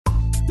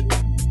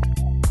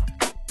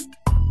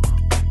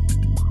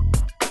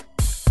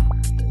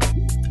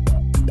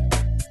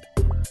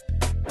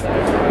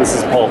This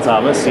is Paul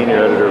Thomas, Senior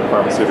Editor of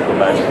Pharmaceutical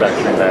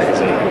Manufacturing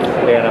Magazine,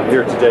 and I'm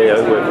here today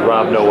with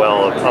Rob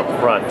Noel of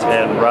Upfront.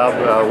 And Rob,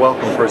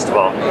 welcome first of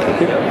all.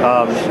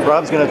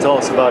 Rob's going to tell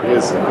us about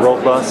his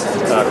Rhobust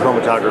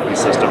chromatography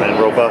system, and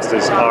Rhobust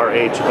is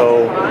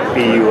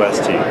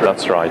R-H-O-B-U-S-T.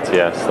 That's right,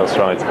 yes, that's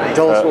right.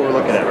 Tell us what we're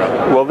looking at,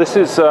 Rob. Well, this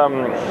is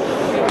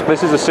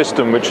a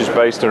system which is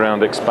based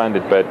around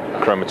expanded bed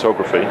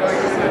chromatography,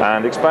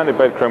 and expanded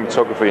bed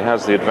chromatography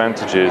has the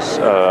advantages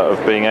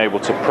of being able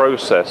to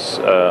process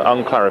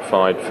unclarified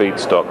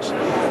feedstocks.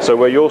 So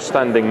where you're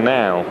standing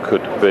now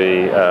could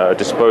be a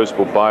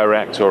disposable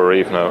bioreactor or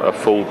even a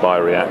full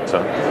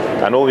bioreactor,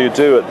 and all you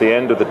do at the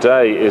end of the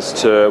day is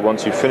to,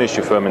 once you finish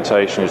your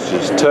fermentation, is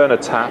just turn a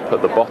tap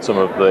at the bottom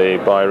of the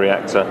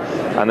bioreactor,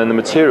 and then the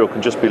material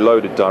can just be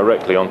loaded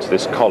directly onto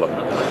this column.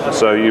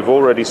 So you've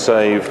already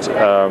saved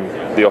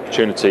the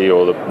opportunity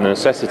or the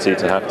necessity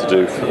to have to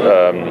do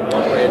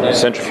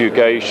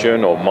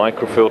centrifugation or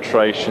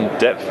microfiltration,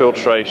 depth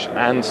filtration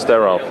and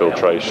sterile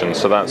filtration.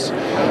 So that's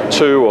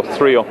 2 or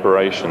 3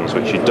 operations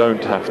which you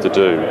don't have to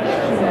do.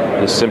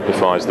 This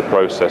simplifies the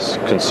process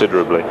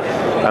considerably.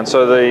 And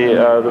so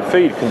the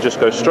feed can just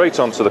go straight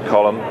onto the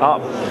column,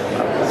 up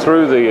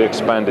through the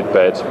expanded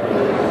bed.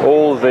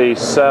 All the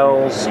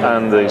cells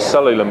and the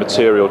cellular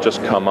material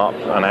just come up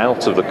and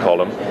out of the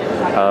column,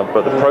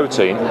 but the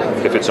protein,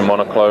 if it's a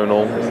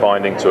monoclonal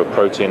binding to a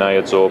protein A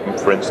adsorbent,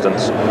 for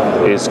instance,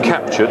 is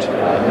captured,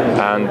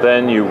 and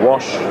then you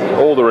wash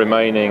all the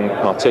remaining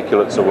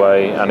particulates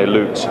away and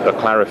elute a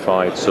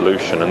clarified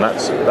solution. And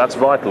that's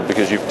vital,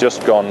 because you've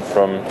just gone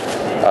from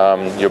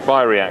your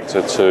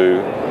bioreactor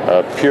to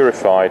a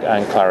purified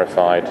and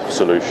clarified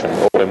solution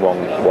all in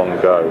one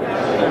go.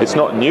 It's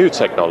not new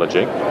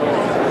technology.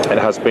 It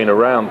has been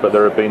around, but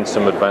there have been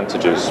some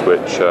advantages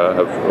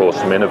or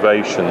some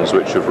innovations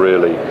which have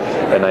really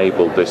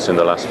enabled this in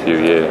the last few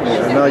years.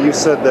 Now, you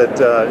said that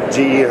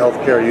GE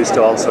Healthcare used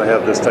to also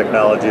have this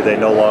technology. They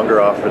no longer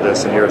offer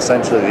this, and you're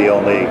essentially the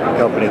only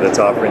company that's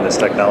offering this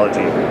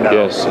technology now.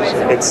 Yes.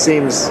 It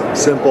seems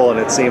simple and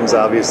it seems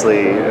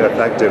obviously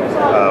effective.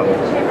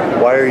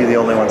 Why are you the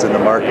only ones in the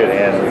market,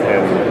 and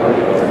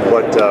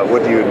what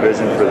do you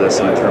envision for this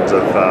in terms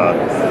of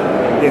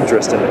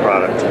interest in the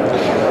product?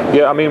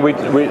 Yeah, I mean,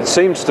 it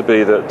seems to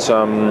be that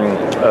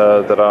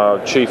that our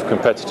chief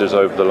competitors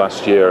over the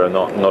last year are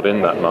not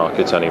in that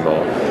market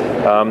anymore.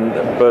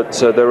 But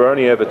there are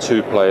only ever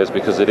 2 players,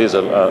 because it is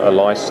a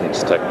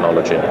licensed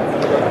technology,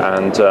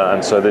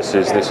 and so this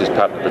is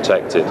patent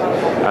protected,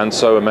 and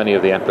so are many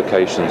of the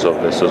applications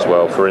of this as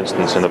well. For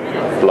instance, in the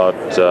blood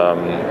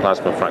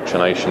plasma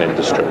fractionation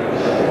industry,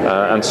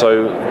 and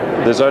so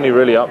there's only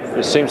really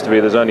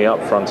there's only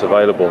Upfront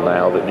available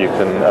now that you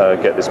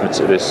can get this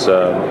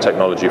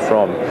technology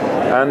from,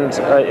 and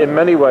in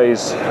many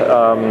ways,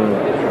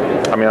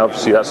 I mean,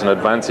 obviously that's an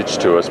advantage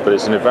to us, but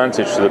it's an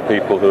advantage to the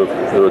people who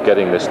are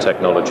getting this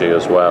technology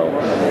as well.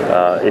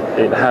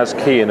 It has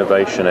key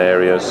innovation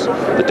areas: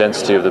 the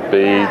density of the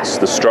beads,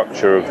 the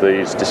structure of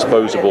these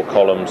disposable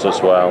columns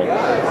as well,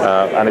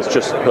 and it's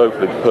just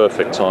hopefully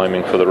perfect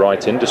timing for the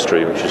right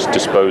industry, which is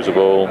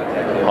disposable,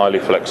 highly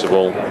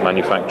flexible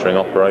manufacturing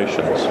operations.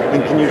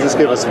 And can you just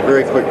give us a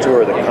very quick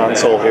tour of the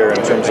console here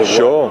in terms of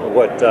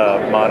what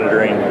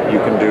monitoring you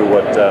can do?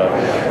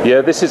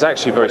 Yeah, this is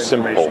actually very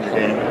simple.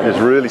 It's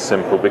really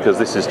simple, because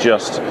this is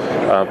just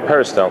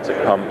peristaltic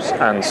pumps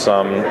and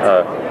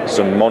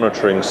some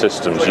monitoring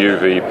systems,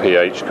 UV,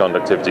 pH,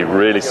 conductivity.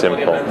 Really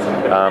simple.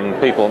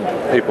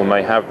 People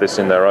may have this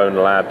in their own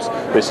labs.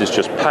 This is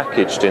just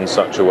packaged in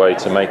such a way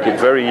to make it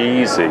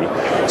very easy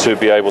to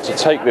be able to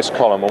take this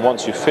column, and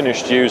once you've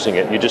finished using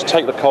it, you just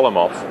take the column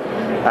off,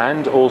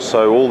 and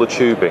also all the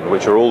tubing,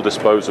 which are all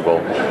disposable,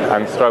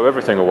 and throw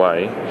everything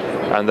away,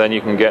 and then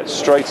you can get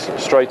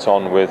straight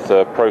on with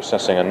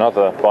processing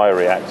another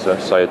bioreactor,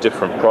 say a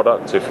different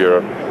product if you're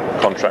a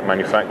contract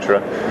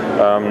manufacturer,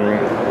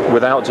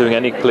 without doing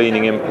any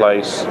cleaning in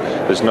place.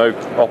 There's no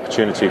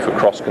opportunity for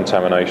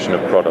cross-contamination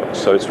of products.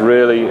 So it's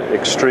really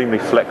extremely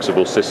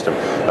flexible system,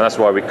 and that's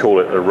why we call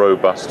it a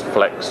Rhobust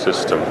flex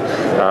system.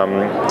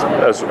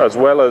 As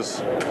well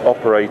as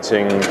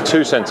operating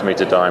 2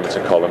 centimeter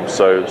diameter columns,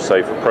 so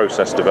say for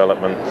process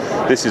development,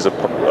 this is a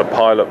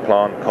pilot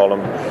plant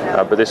column,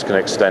 but this can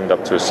extend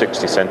up to a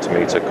 60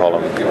 centimeter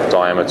column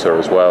diameter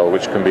as well,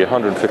 which can be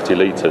 150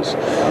 liters.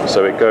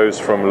 So it goes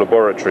from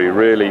laboratory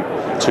really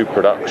to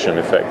production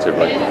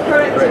effectively.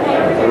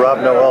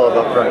 Rob Noel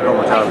of Upfront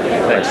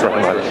Chromatography. Thanks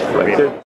very much. Thank you.